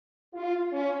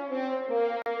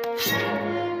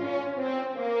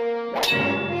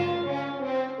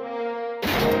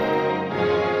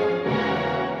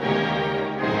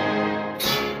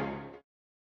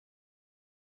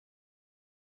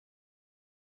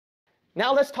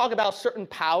Now let's talk about certain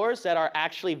powers that are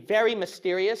actually very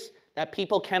mysterious that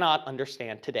people cannot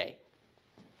understand today.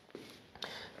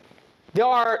 There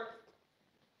are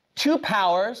two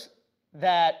powers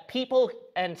that people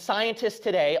and scientists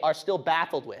today are still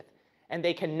baffled with, and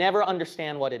they can never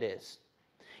understand what it is.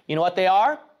 You know what they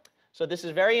are? So this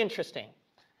is very interesting.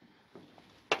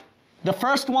 The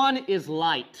first one is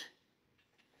light.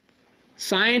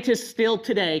 Scientists still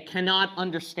today cannot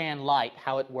understand light,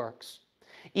 how it works.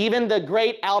 Even the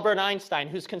great Albert Einstein,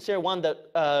 who's considered one of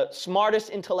the smartest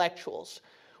intellectuals,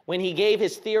 when he gave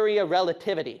his theory of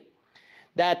relativity,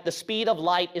 that the speed of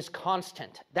light is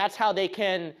constant. That's how they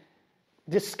can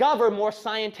discover more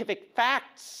scientific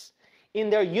facts in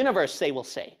their universe, they will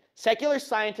say. Secular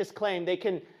scientists claim they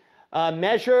can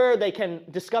measure, they can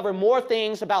discover more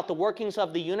things about the workings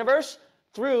of the universe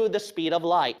through the speed of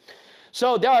light.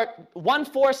 So one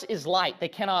force is light. They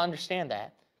cannot understand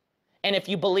that. And if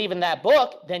you believe in that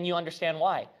book, then you understand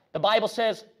why. The Bible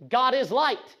says God is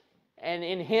light, and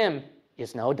in him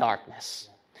is no darkness.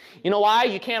 You know why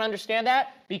you can't understand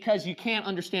that? Because you can't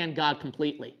understand God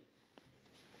completely.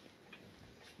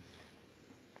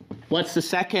 What's the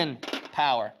second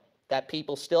power that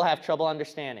people still have trouble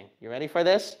understanding? You ready for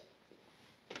this?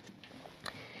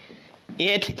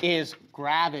 It is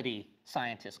gravity,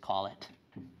 scientists call it.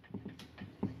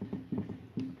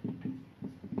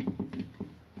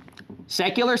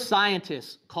 Secular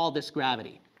scientists call this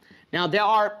gravity. Now, there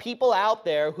are people out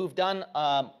there who've done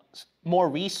more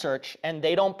research, and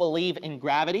they don't believe in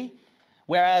gravity,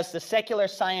 whereas the secular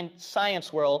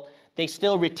science world, they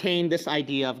still retain this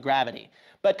idea of gravity.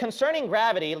 But concerning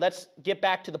gravity, let's get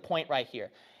back to the point right here.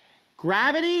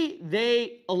 Gravity,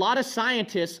 a lot of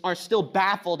scientists are still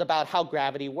baffled about how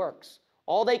gravity works.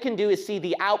 All they can do is see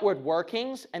the outward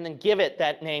workings and then give it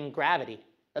that name gravity.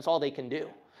 That's all they can do.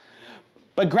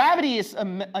 But gravity is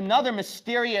another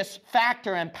mysterious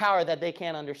factor and power that they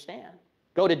can't understand.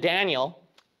 Go to Daniel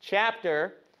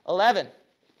chapter 11.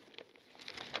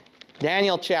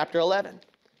 Daniel chapter 11.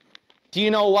 Do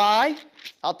you know why?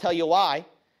 I'll tell you why.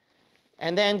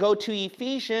 And then go to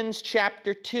Ephesians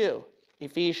chapter 2.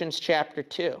 Ephesians chapter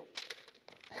 2.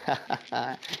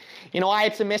 You know why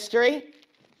it's a mystery?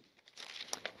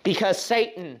 Because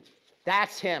Satan,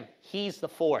 that's him. He's the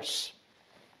force.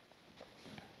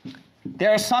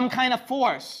 There is some kind of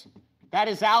force that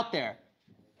is out there,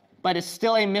 but it's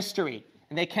still a mystery,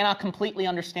 and they cannot completely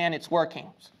understand its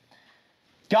workings.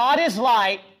 God is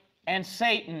light, and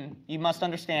Satan, you must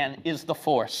understand, is the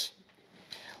force.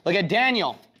 Look at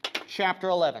Daniel chapter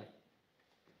 11.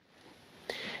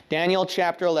 Daniel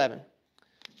chapter 11.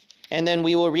 And then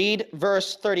we will read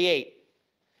verse 38.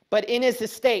 But in his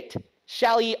estate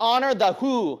shall he honor the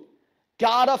Who,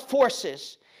 God of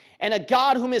forces, and a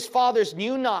God whom his fathers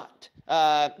knew not,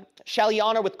 shall he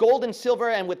honor with gold and silver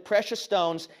and with precious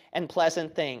stones and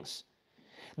pleasant things.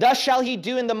 Thus shall he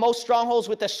do in the most strongholds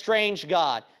with a strange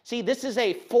God. See, this is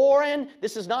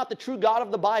this is not the true God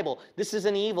of the Bible. This is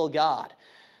an evil God.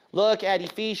 Look at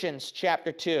Ephesians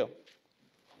chapter 2.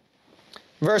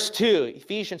 Verse 2,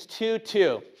 Ephesians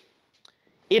 2:2.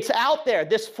 It's out there.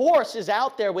 This force is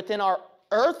out there within our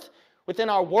earth, within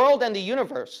our world and the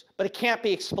universe, but it can't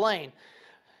be explained.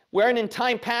 Wherein in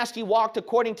time past he walked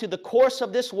according to the course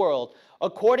of this world,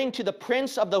 according to the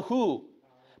prince of the Who,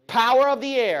 power of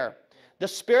the air, the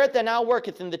spirit that now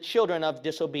worketh in the children of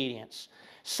disobedience.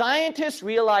 Scientists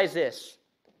realize this.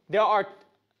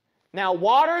 Now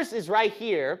waters is right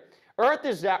here, earth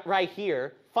is right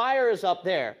here, fire is up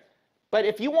there. But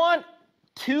if you want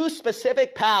two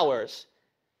specific powers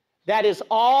that is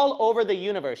all over the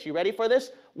universe, you ready for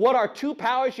this? What are two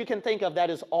powers you can think of that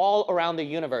is all around the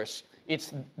universe?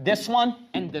 It's this one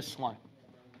and this one.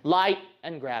 Light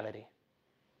and gravity.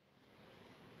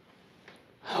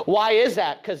 Why is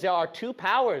that? Because there are two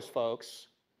powers, folks,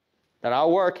 that are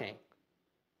working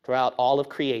throughout all of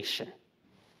creation.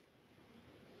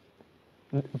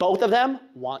 Both of them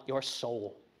want your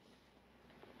soul.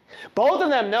 Both of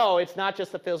them know it's not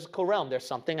just the physical realm. There's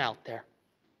something out there.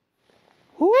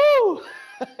 Woo!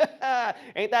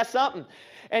 Ain't that something?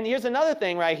 And here's another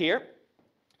thing right here.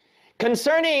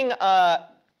 Concerning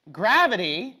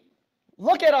gravity,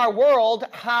 look at our world,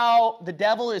 how the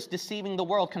devil is deceiving the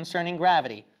world concerning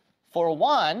gravity. For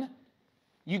one,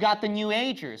 you got the New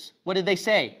Agers. What did they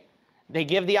say? They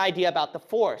give the idea about the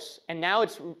force. And now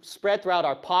it's spread throughout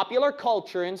our popular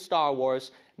culture in Star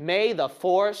Wars. May the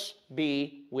force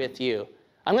be with you.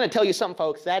 I'm going to tell you something,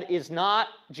 folks. That is not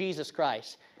Jesus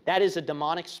Christ. That is a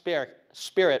demonic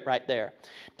spirit right there.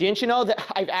 Didn't you know that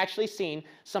I've actually seen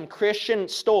some Christian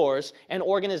stores and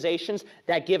organizations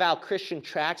that give out Christian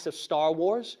tracts of Star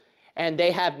Wars? and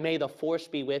they have "may the force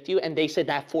be with you," and they said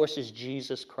that force is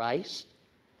Jesus Christ.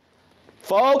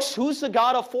 Folks, who's the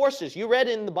God of forces? You read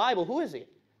in the Bible, who is he?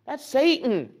 That's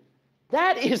Satan.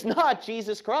 That is not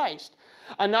Jesus Christ.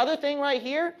 Another thing right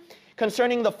here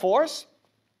concerning the force,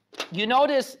 you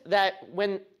notice that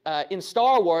when in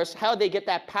Star Wars, how they get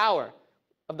that power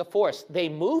of the force? They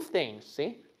move things,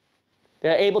 see?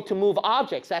 They're able to move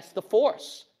objects. That's the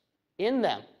force in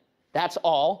them. That's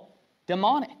all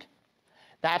demonic.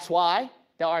 That's why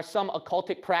there are some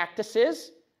occultic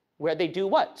practices where they do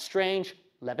what? Strange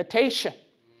levitation.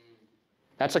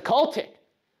 That's occultic.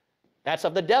 That's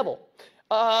of the devil.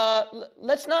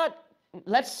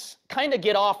 Let's kind of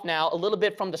get off now a little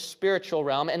bit from the spiritual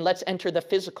realm, and let's enter the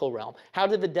physical realm. How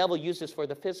did the devil use this for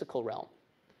the physical realm?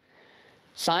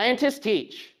 Scientists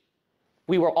teach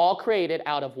we were all created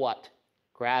out of what?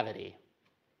 Gravity.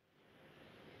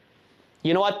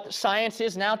 You know what science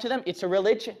is now to them? It's a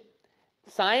religion.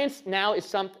 Science now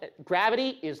is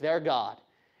gravity is their God.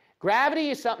 Gravity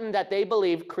is something that they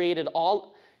believe created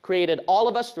all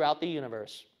of us throughout the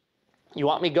universe. You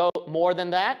want me to go more than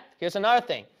that? Here's another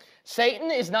thing.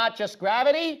 Satan is not just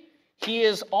gravity. He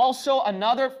is also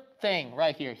another thing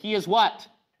right here. He is what?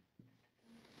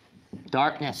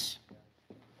 Darkness.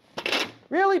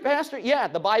 Really, Pastor? Yeah,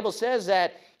 the Bible says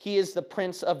that he is the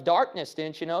prince of darkness.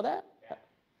 Didn't you know that?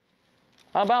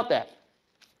 How about that?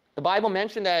 The Bible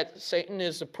mentioned that Satan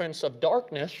is the prince of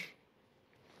darkness.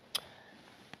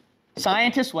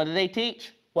 Scientists, what do they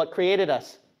teach? What created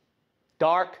us?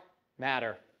 Dark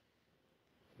matter.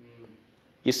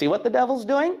 You see what the devil's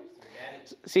doing?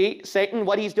 See, Satan,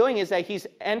 what he's doing is that he's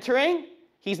entering.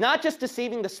 He's not just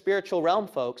deceiving the spiritual realm,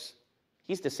 folks.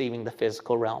 He's deceiving the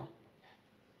physical realm.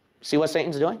 See what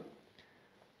Satan's doing?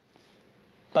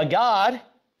 But God,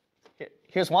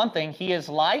 here's one thing. He is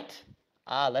light.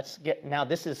 Now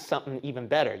this is something even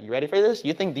better. You ready for this?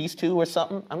 You think these two were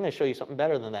something? I'm going to show you something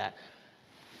better than that.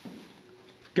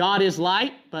 God is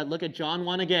light, but look at John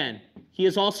 1 again. He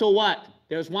is also what?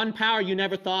 There's one power you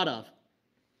never thought of.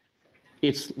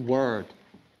 It's Word.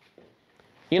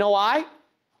 You know why?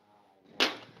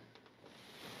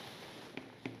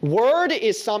 Word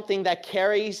is something that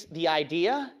carries the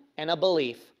idea and a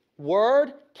belief.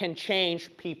 Word can change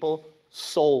people's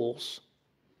souls.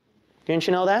 Didn't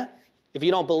you know that? If you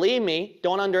don't believe me,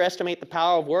 don't underestimate the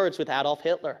power of words with Adolf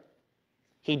Hitler.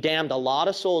 He damned a lot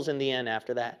of souls in the end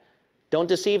after that. Don't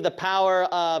deceive the power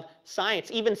of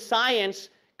science. Even science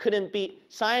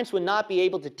would not be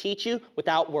able to teach you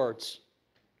without words.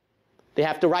 They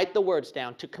have to write the words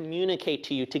down to communicate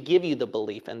to you, to give you the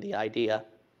belief and the idea.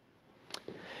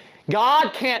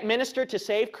 God can't minister to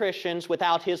save Christians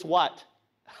without his what?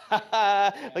 Look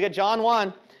at John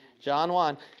 1. John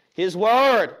 1. His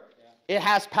word. It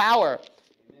has power.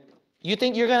 You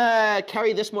think you're going to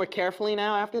carry this more carefully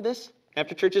now after this?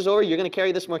 After church is over, you're going to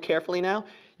carry this more carefully now?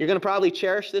 You're going to probably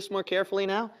cherish this more carefully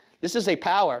now? This is a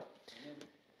power.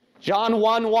 John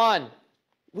 1:1.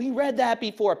 We read that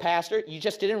before, Pastor. You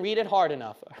just didn't read it hard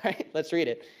enough. All right, let's read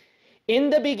it. In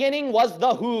the beginning was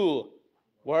the who?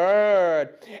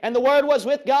 Word. And the Word was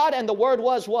with God, and the Word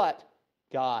was what?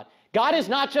 God. God is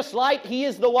not just light. He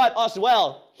is the what as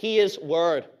well? He is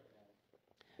Word.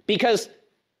 Because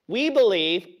we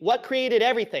believe what created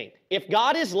everything. If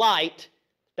God is light,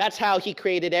 that's how he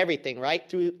created everything, right?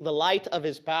 Through the light of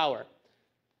his power.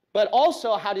 But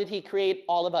also, how did he create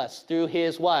all of us? Through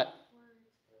his what?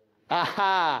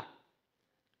 Aha.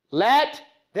 Let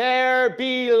there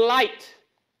be light.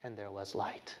 And there was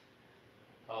light.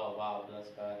 Oh, wow. Bless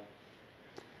God.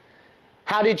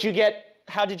 How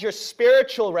did your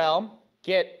spiritual realm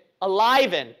get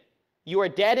alivened? You were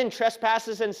dead in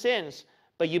trespasses and sins,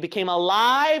 but you became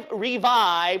alive,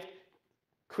 revived,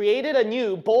 created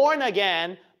anew, born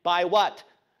again by what?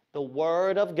 The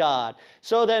Word of God.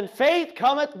 So then faith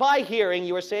cometh by hearing.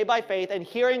 You were saved by faith, and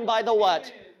hearing by the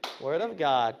what? Word of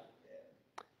God.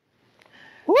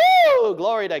 Woo!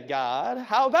 Glory to God.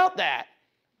 How about that?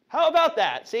 How about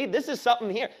that? See, this is something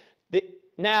here.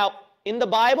 Now, in the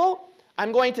Bible,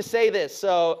 I'm going to say this,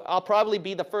 so I'll probably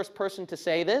be the first person to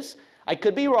say this. I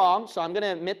could be wrong, so I'm going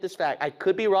to admit this fact. I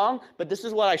could be wrong, but this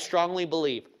is what I strongly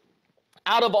believe.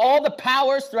 Out of all the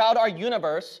powers throughout our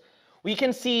universe, we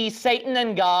can see Satan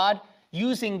and God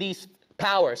using these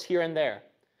powers here and there.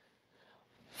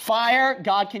 Fire,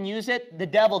 God can use it. The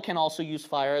devil can also use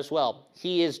fire as well.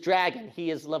 He is dragon.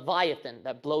 He is Leviathan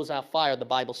that blows out fire, the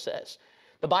Bible says.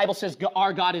 The Bible says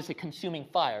our God is a consuming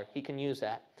fire. He can use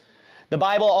that. The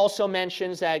Bible also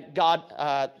mentions that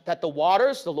that the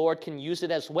waters, the Lord can use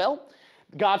it as well.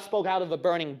 God spoke out of a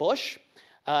burning bush.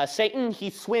 Satan, he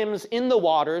swims in the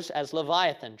waters as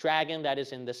Leviathan, dragon that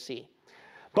is in the sea.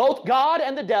 Both God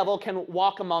and the devil can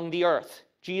walk among the earth.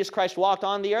 Jesus Christ walked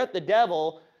on the earth. The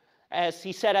devil, as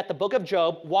he said at the book of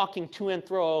Job, walking to and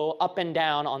fro, up and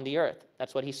down on the earth.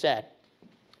 That's what he said.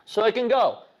 So it can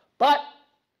go. But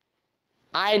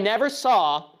I never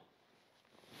saw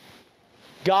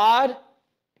God,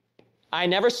 I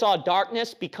never saw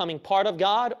darkness becoming part of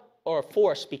God or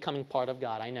force becoming part of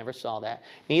God. I never saw that.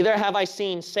 Neither have I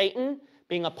seen Satan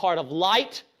being a part of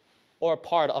light or a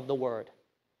part of the Word.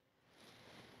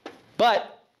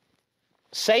 But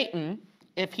Satan,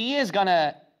 if he is going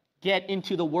to get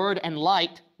into the Word and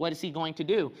light, what is he going to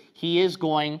do? He is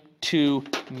going to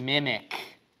mimic.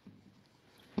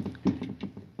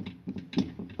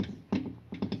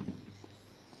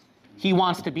 He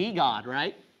wants to be God,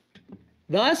 right?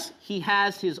 Thus, he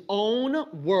has his own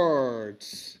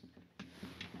words.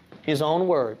 His own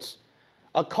words.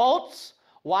 Occults,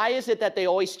 why is it that they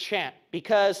always chant?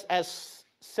 Because as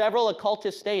several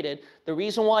occultists stated, the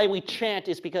reason why we chant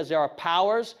is because there are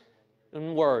powers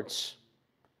in words.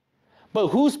 But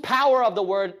whose power of the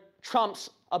word trumps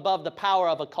above the power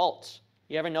of occults?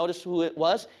 You ever notice who it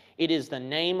was? It is the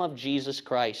name of Jesus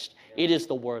Christ. It is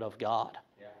the Word of God.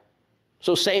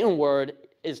 So Satan's word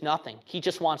is nothing. He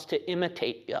just wants to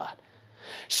imitate God.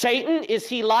 Satan, is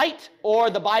he light? Or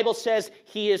the Bible says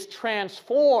he is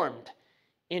transformed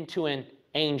into an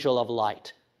angel of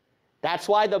light. That's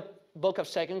why the book of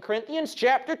 2 Corinthians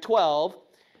chapter 12,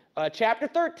 chapter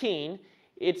 13,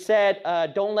 it said,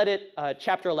 don't let it,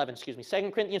 chapter 11, excuse me, 2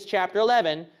 Corinthians chapter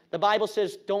 11, the Bible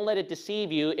says, don't let it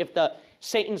deceive you. If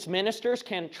Satan's ministers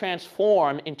can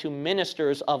transform into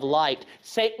ministers of light,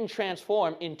 Satan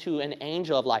transformed into an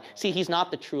angel of light. See, he's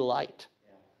not the true light.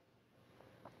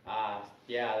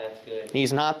 Yeah, that's good.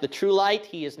 He's not the true light.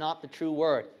 He is not the true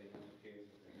Word.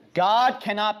 God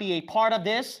cannot be a part of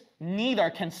this. Neither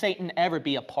can Satan ever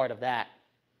be a part of that.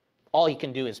 All he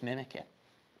can do is mimic it.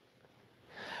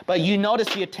 But you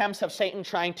notice the attempts of Satan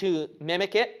trying to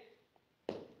mimic it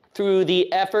through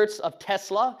the efforts of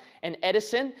Tesla and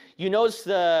Edison. You notice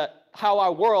how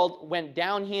our world went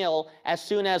downhill as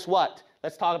soon as what?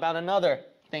 Let's talk about another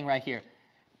thing right here.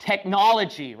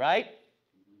 Technology, right?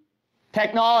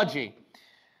 Technology.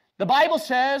 The Bible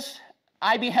says,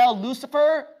 I beheld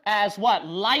Lucifer as what?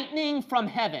 Lightning from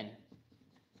heaven.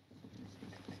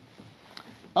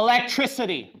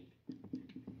 Electricity.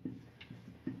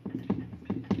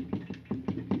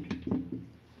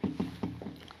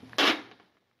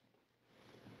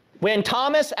 When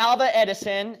Thomas Alva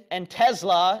Edison and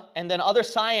Tesla and then other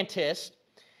scientists,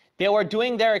 they were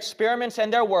doing their experiments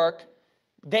and their work,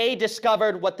 they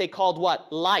discovered what they called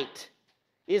what? Light.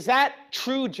 Is that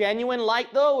true, genuine light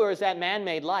though, or is that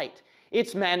man-made light?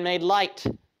 It's man-made light.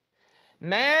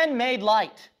 Man-made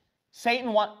light.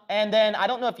 And then, I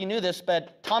don't know if you knew this,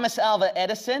 but Thomas Alva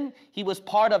Edison, he was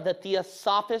part of the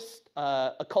Theosophist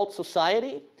occult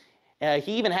society.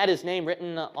 He even had his name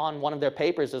written on one of their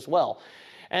papers as well.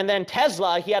 And then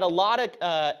Tesla, he had a lot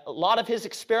of his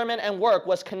experiment and work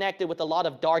was connected with a lot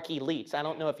of dark elites. I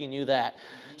don't know if you knew that.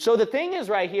 So the thing is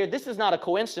right here, this is not a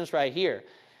coincidence right here.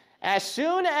 As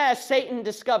soon as Satan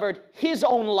discovered his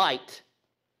own light,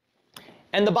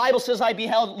 and the Bible says, I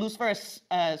beheld Lucifer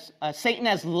as Satan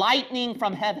as lightning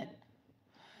from heaven.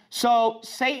 So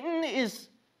Satan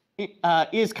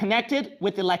is connected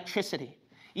with electricity.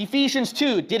 Ephesians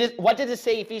 2, what did it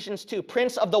say, Ephesians 2?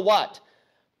 Prince of the what?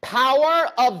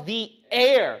 Power of the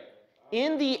air.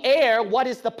 In the air, what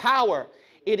is the power?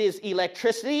 It is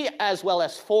electricity as well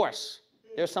as force.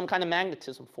 There's some kind of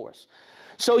magnetism force.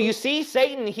 So you see,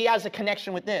 Satan, he has a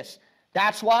connection with this.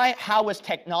 That's why, how was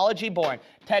technology born?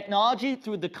 Technology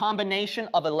through the combination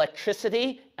of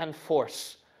electricity and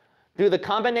force. Through the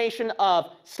combination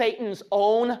of Satan's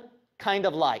own kind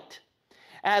of light.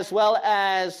 As well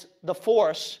as the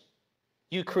force,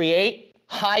 you create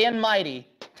high and mighty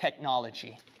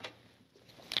technology.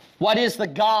 What is the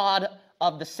God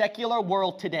of the secular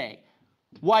world today?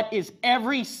 What is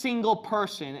every single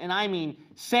person, and I mean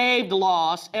saved,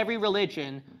 lost, every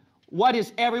religion, what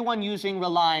is everyone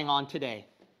relying on today?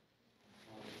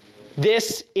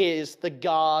 This is the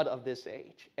God of this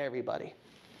age, everybody.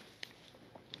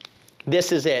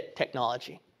 This is it,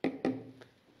 technology.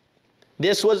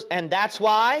 And that's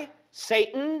why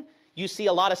Satan, you see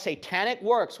a lot of satanic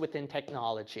works within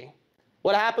technology.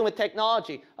 What happened with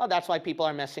technology? Oh, that's why people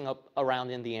are messing up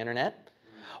around in the internet.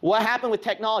 What happened with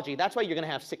technology? That's why you're going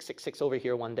to have 666 over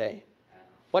here one day.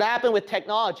 What happened with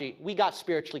technology? We got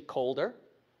spiritually colder.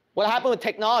 What happened with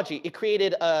technology? It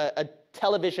created a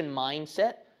television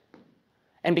mindset.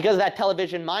 And because of that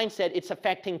television mindset, it's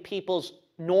affecting people's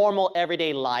normal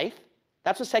everyday life.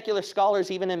 That's what secular scholars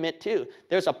even admit too.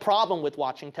 There's a problem with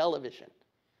watching television.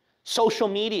 Social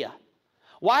media.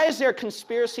 Why is there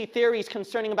conspiracy theories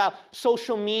concerning about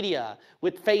social media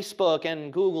with Facebook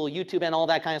and Google, YouTube, and all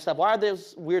that kind of stuff? Why are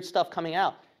this weird stuff coming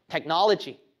out?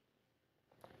 Technology.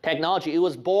 Technology. It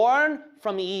was born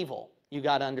from evil. You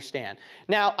got to understand.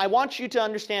 Now, I want you to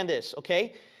understand this,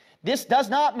 okay? This does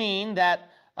not mean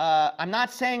that, I'm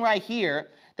not saying right here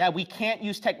that we can't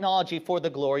use technology for the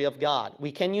glory of God.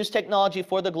 We can use technology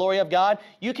for the glory of God.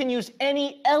 You can use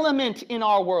any element in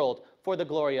our world for the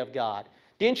glory of God.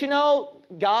 Didn't you know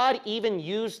God even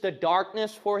used the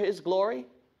darkness for his glory?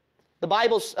 The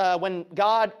Bible's, when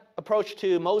God approached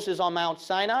to Moses on Mount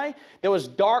Sinai, there was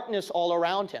darkness all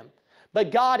around him.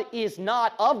 But God is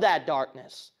not of that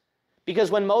darkness.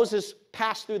 Because when Moses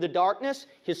passed through the darkness,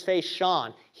 his face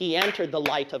shone. He entered the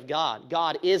light of God.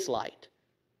 God is light.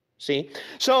 See?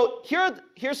 So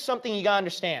here's something you got to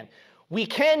understand. We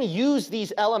can use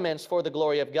these elements for the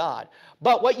glory of God.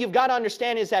 But what you've got to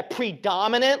understand is that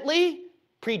predominantly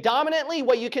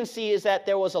what you can see is that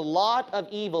there was a lot of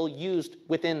evil used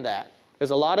within that.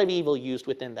 There's a lot of evil used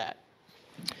within that.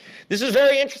 This is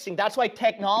very interesting. That's why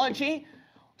technology,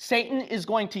 Satan is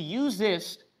going to use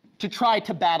this to try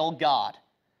to battle God.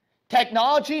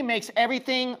 Technology makes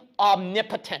everything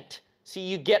omnipotent. See,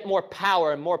 you get more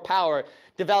power,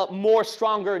 develop more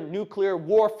stronger nuclear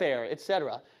warfare,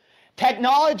 etc.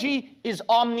 Technology is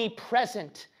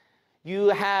omnipresent. You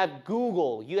have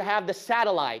Google, you have the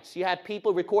satellites, you have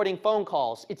people recording phone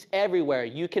calls. It's everywhere.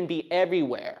 You can be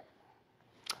everywhere.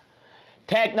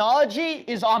 Technology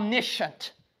is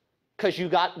omniscient because you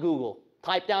got Google.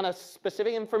 Type down a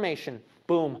specific information,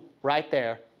 boom, right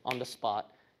there on the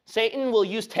spot. Satan will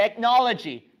use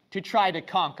technology to try to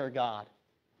conquer God.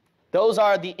 Those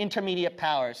are the intermediate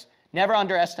powers. Never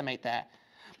underestimate that.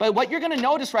 But what you're going to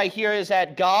notice right here is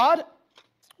that God,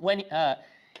 when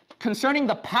concerning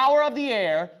the power of the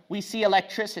air, we see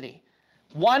electricity.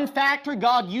 One factor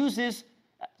God uses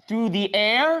through the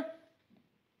air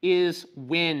is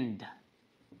wind.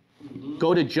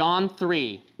 Go to John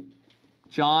 3.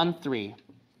 John 3.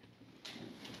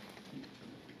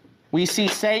 We see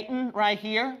Satan right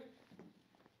here,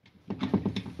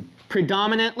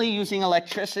 predominantly using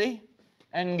electricity,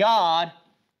 and God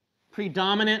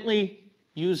predominantly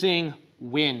using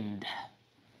wind.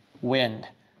 Wind.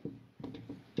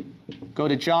 Go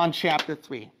to John chapter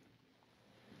 3.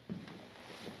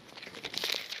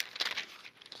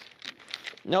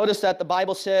 Notice that the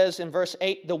Bible says in verse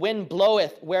 8, the wind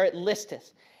bloweth where it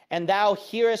listeth, and thou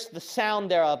hearest the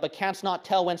sound thereof, but canst not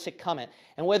tell whence it cometh,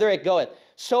 and whither it goeth.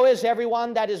 So is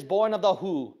everyone that is born of the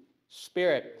who?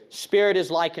 Spirit. Spirit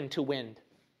is likened to wind.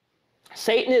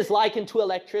 Satan is likened to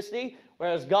electricity,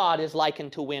 whereas God is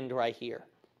likened to wind right here.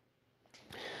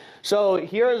 So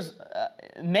here's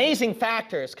amazing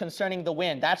factors concerning the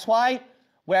wind. That's why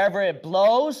wherever it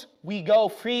blows, we go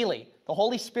freely. The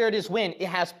Holy Spirit is wind. It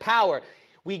has power.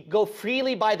 We go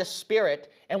freely by the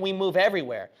Spirit, and we move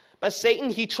everywhere. But Satan,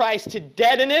 he tries to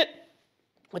deaden it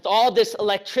with all this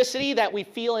electricity that we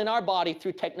feel in our body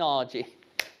through technology.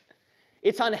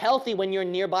 It's unhealthy when you're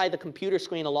nearby the computer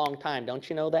screen a long time. Don't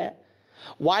you know that?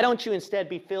 Why don't you instead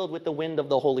be filled with the wind of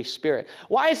the Holy Spirit?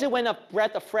 Why is it when a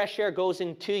breath of fresh air goes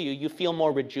into you, you feel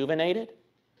more rejuvenated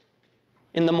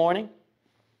in the morning?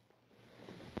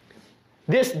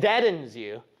 This deadens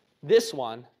you. This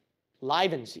one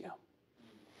livens you.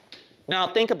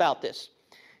 Now think about this.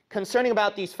 Concerning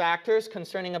about these factors,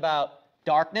 concerning about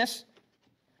darkness,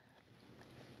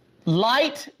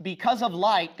 light, because of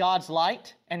light, God's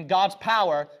light and God's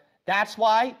power, that's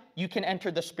why you can enter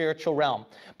the spiritual realm.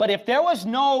 But if there was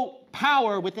no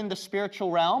power within the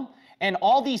spiritual realm and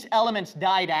all these elements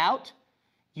died out,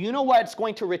 you know what it's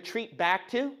going to retreat back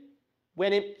to?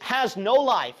 When it has no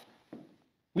life.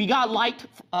 We got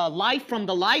life from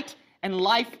the light and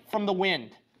life from the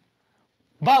wind.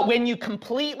 But when you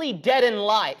completely deaden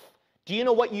life, do you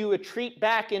know what you retreat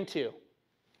back into?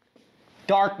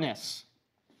 Darkness.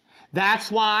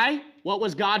 That's why, what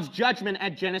was God's judgment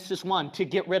at Genesis 1? To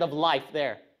get rid of life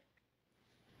there.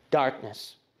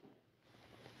 Darkness.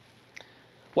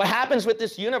 What happens with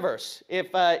this universe if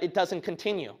it doesn't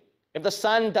continue? If the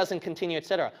sun doesn't continue,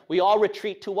 etc. We all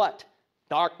retreat to what?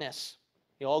 Darkness.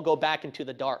 You all go back into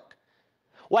the dark.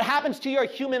 What happens to your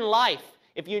human life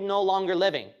if you're no longer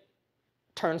living?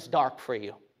 Turns dark for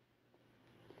you.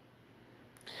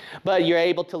 But you're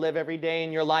able to live every day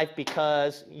in your life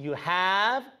because you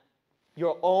have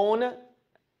your own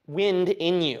wind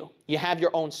in you. You have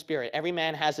your own spirit. Every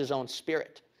man has his own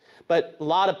spirit. But a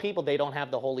lot of people, they don't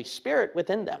have the Holy Spirit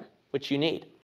within them, which you need.